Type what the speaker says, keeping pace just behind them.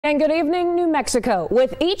And good evening, New Mexico.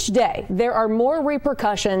 With each day, there are more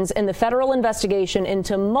repercussions in the federal investigation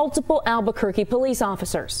into multiple Albuquerque police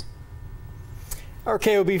officers. Our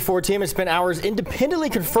KOB4 team has spent hours independently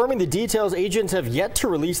confirming the details agents have yet to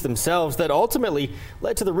release themselves that ultimately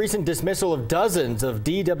led to the recent dismissal of dozens of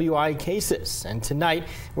DWI cases. And tonight,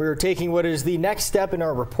 we're taking what is the next step in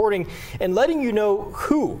our reporting and letting you know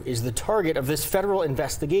who is the target of this federal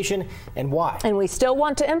investigation and why. And we still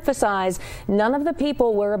want to emphasize none of the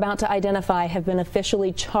people we're about to identify have been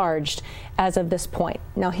officially charged as of this point.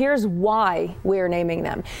 Now, here's why we're naming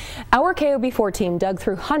them. Our KOB4 team dug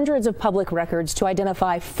through hundreds of public records to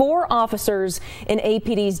identify 4 officers in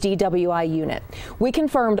APD's DWI unit. We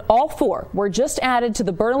confirmed all 4 were just added to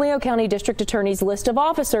the Bernalillo County District Attorney's list of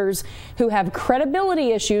officers who have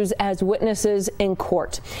credibility issues as witnesses in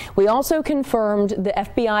court. We also confirmed the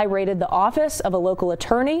FBI raided the office of a local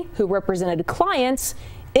attorney who represented clients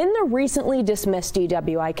in the recently dismissed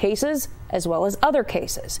DWI cases, as well as other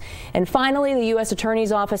cases. And finally, the U.S.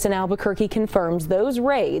 Attorney's Office in Albuquerque confirms those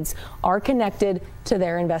raids are connected to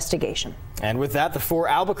their investigation. And with that, the 4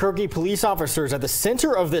 Albuquerque police officers at the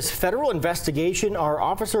center of this federal investigation are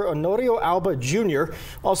Officer Honorio Alba Jr.,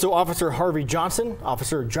 also Officer Harvey Johnson,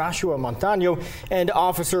 Officer Joshua Montano, and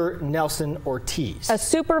Officer Nelson Ortiz. A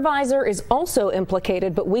supervisor is also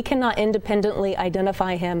implicated, but we cannot independently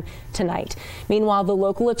identify him tonight. Meanwhile, the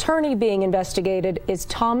local attorney being investigated is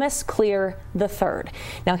Thomas Clear III.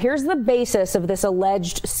 Now, here's the basis of this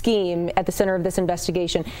alleged scheme at the center of this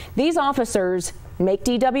investigation. These officers make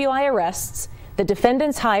DWI arrests. The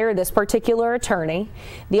defendants hire this particular attorney.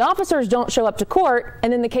 The officers don't show up to court,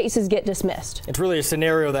 and then the cases get dismissed. It's really a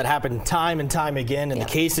scenario that happened time and time again in the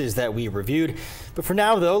cases that we reviewed. But for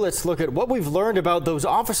now, though, let's look at what we've learned about those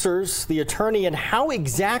officers, the attorney, and how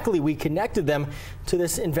exactly we connected them to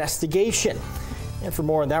this investigation. And for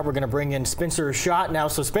more on that, we're going to bring in Spencer Schott now.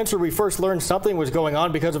 So, Spencer, we first learned something was going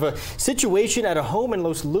on because of a situation at a home in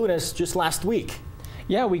Los Lunas just last week.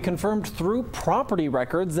 Yeah, we confirmed through property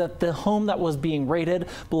records that the home that was being raided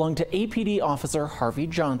belonged to APD officer Harvey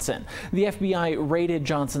Johnson. The FBI raided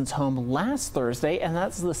Johnson's home last Thursday, and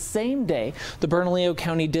that's the same day the Bernalillo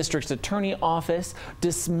County District Attorney Office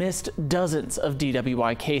dismissed dozens of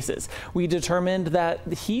DWI cases. We determined that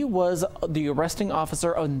he was the arresting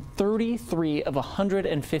officer on 33 of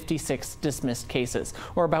 156 dismissed cases,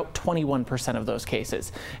 or about 21% of those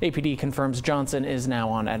cases. APD confirms Johnson is now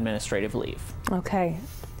on administrative leave. Okay.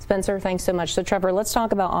 Spencer, thanks so much. So, Trevor, let's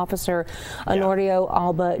talk about Officer Honorio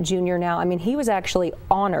Alba Jr. now. I mean, he was actually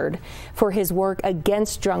honored for his work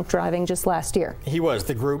against drunk driving just last year. He was.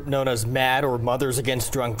 The group known as MAD, or Mothers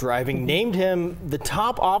Against Drunk Driving, named him the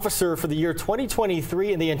top officer for the year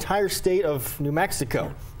 2023 in the entire state of New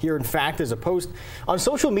Mexico. Here, in fact, is a post on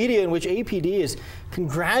social media in which APD is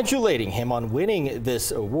congratulating him on winning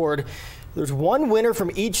this award. There's one winner from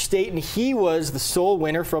each state, and he was the sole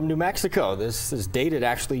winner from New Mexico. This is dated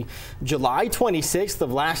actually July 26th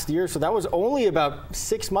of last year, so that was only about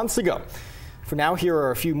 6 months ago. For now, here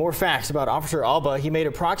are a few more facts about Officer Alba. He made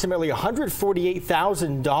approximately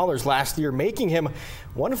 $148,000 last year, making him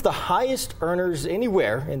one of the highest earners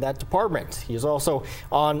anywhere in that department. He is also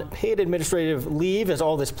on paid administrative leave as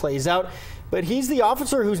all this plays out. But he's the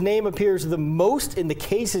officer whose name appears the most in the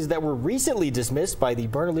cases that were recently dismissed by the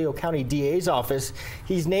Bernalillo County DA's office.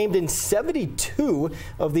 He's named in 72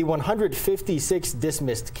 of the 156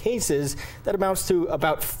 dismissed cases. That amounts to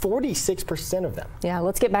about 46% of them. Yeah,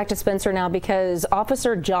 let's get back to Spencer now, because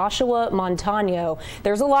Officer Joshua Montano,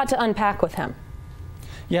 there's a lot to unpack with him.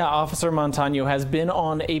 Yeah, Officer Montano has been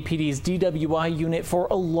on APD's DWI unit for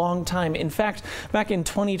a long time. In fact, back in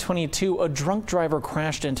 2022, a drunk driver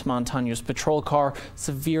crashed into Montano's patrol car,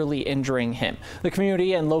 severely injuring him. The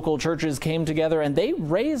community and local churches came together and they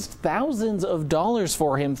raised thousands of dollars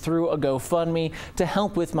for him through a GoFundMe to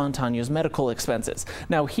help with Montano's medical expenses.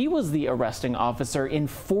 Now, he was the arresting officer in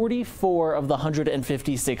 44 of the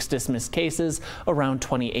 156 dismissed cases, around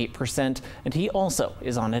 28%, and he also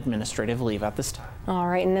is on administrative leave at this time. All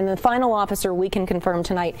right. And then the final officer we can confirm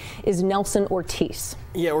tonight is Nelson Ortiz.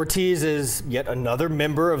 Yeah, Ortiz is yet another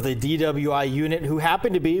member of the DWI unit who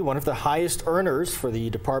happened to be one of the highest earners for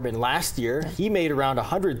the department last year. He made around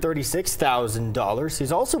 $136,000.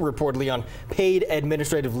 He's also reportedly on paid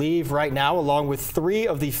administrative leave right now, along with 3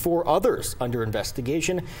 of the 4 others under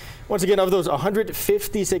investigation. Once again, of those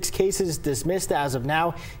 156 cases dismissed as of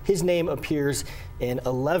now, his name appears in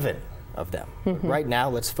 11. of them. But right now,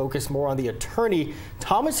 let's focus more on the attorney,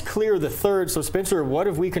 Thomas Clear III. So Spencer, what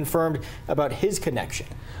have we confirmed about his connection?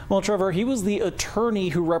 Well, Trevor, he was the attorney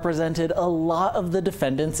who represented a lot of the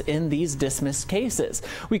defendants in these dismissed cases.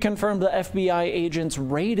 We confirmed the FBI agents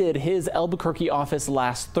raided his Albuquerque office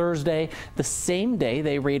last Thursday, the same day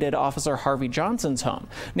they raided Officer Harvey Johnson's home.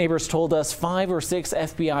 Neighbors told us 5 or 6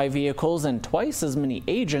 FBI vehicles and twice as many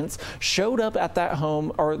agents showed up at that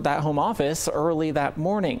home office early that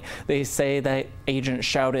morning. They say that agents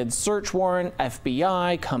shouted "search warrant,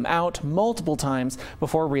 FBI, come out" multiple times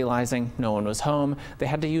before realizing no one was home. They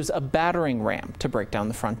had to use a battering ram to break down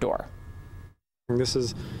the front door. This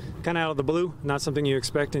is kind of out of the blue, not something you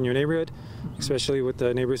expect in your neighborhood, especially with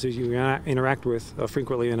the neighbors who you interact with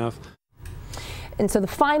frequently enough. And so the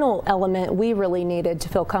final element we really needed to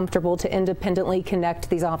feel comfortable to independently connect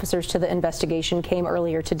these officers to the investigation came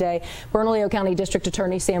earlier today. Bernalillo County District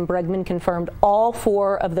Attorney Sam Bregman confirmed all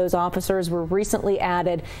 4 of those officers were recently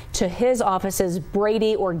added to his office's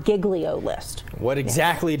Brady or Giglio list. What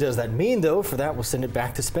exactly does that mean, though? For that, we'll send it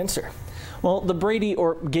back to Spencer. Well, the Brady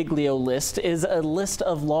or Giglio list is a list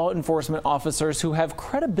of law enforcement officers who have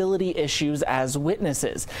credibility issues as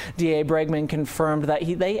witnesses. DA Bregman confirmed that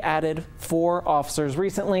they added 4 officers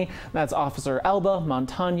recently. That's Officer Alba,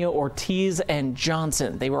 Montano, Ortiz, and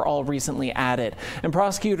Johnson. They were all recently added. And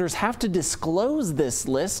prosecutors have to disclose this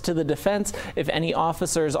list to the defense if any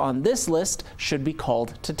officers on this list should be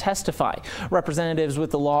called to testify. Representatives with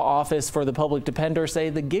the Law Office for the Public Defender say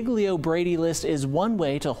the Giglio Brady list is one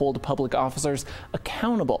way to hold public officers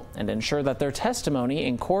accountable and ensure that their testimony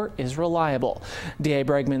in court is reliable. DA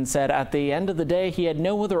Bregman said at the end of the day he had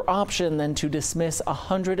no other option than to dismiss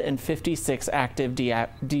 156 active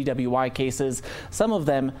DWI cases, some of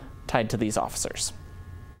them tied to these officers.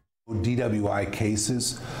 DWI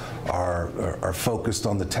cases are focused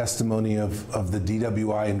on the testimony of the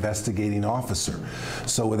DWI investigating officer.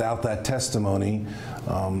 So without that testimony,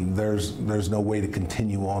 there's no way to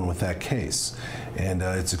continue on with that case. And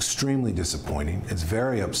it's extremely disappointing. It's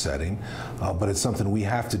very upsetting, but it's something we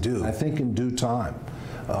have to do. I think in due time,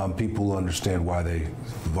 people will understand why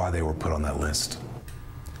they were put on that list.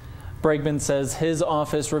 Bregman says his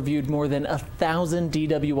office reviewed more than 1,000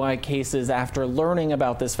 DWI cases after learning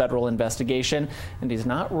about this federal investigation, and he's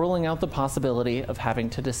not ruling out the possibility of having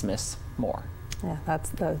to dismiss more. Yeah, that's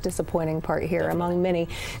the disappointing part here among many.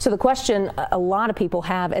 So the question a lot of people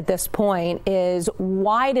have at this point is,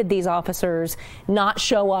 why did these officers not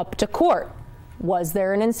show up to court? Was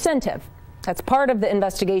there an incentive? That's part of the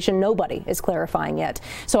investigation nobody is clarifying yet.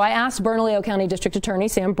 So I asked Bernalillo County District Attorney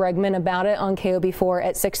Sam Bregman about it on KOB4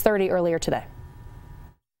 at 6:30 earlier today.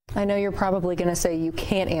 I know you're probably going to say you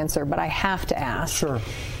can't answer, but I have to ask. Sure.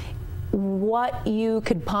 What you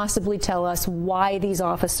could possibly tell us why these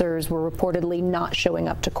officers were reportedly not showing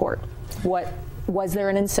up to court. Was there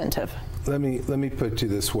an incentive? Let me put it to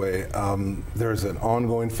you this way. There's an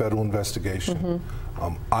ongoing federal investigation.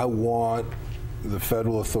 I want the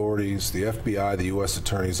federal authorities, the FBI, the U.S.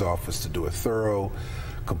 Attorney's Office, to do a thorough,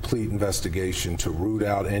 complete investigation to root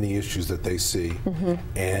out any issues that they see.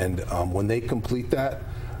 And when they complete that,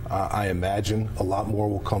 I imagine a lot more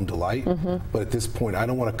will come to light. But at this point, I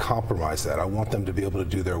don't want to compromise that. I want them to be able to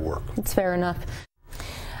do their work. It's fair enough.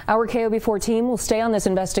 Our KOB4 team will stay on this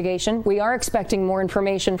investigation. We are expecting more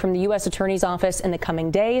information from the U.S. Attorney's Office in the coming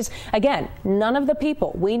days. Again, none of the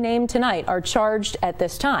people we named tonight are charged at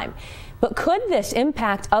this time. But could this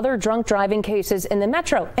impact other drunk driving cases in the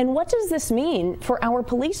metro? And what does this mean for our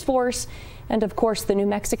police force and, of course, the New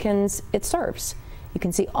Mexicans it serves? You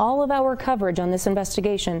can see all of our coverage on this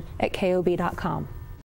investigation at KOB.com.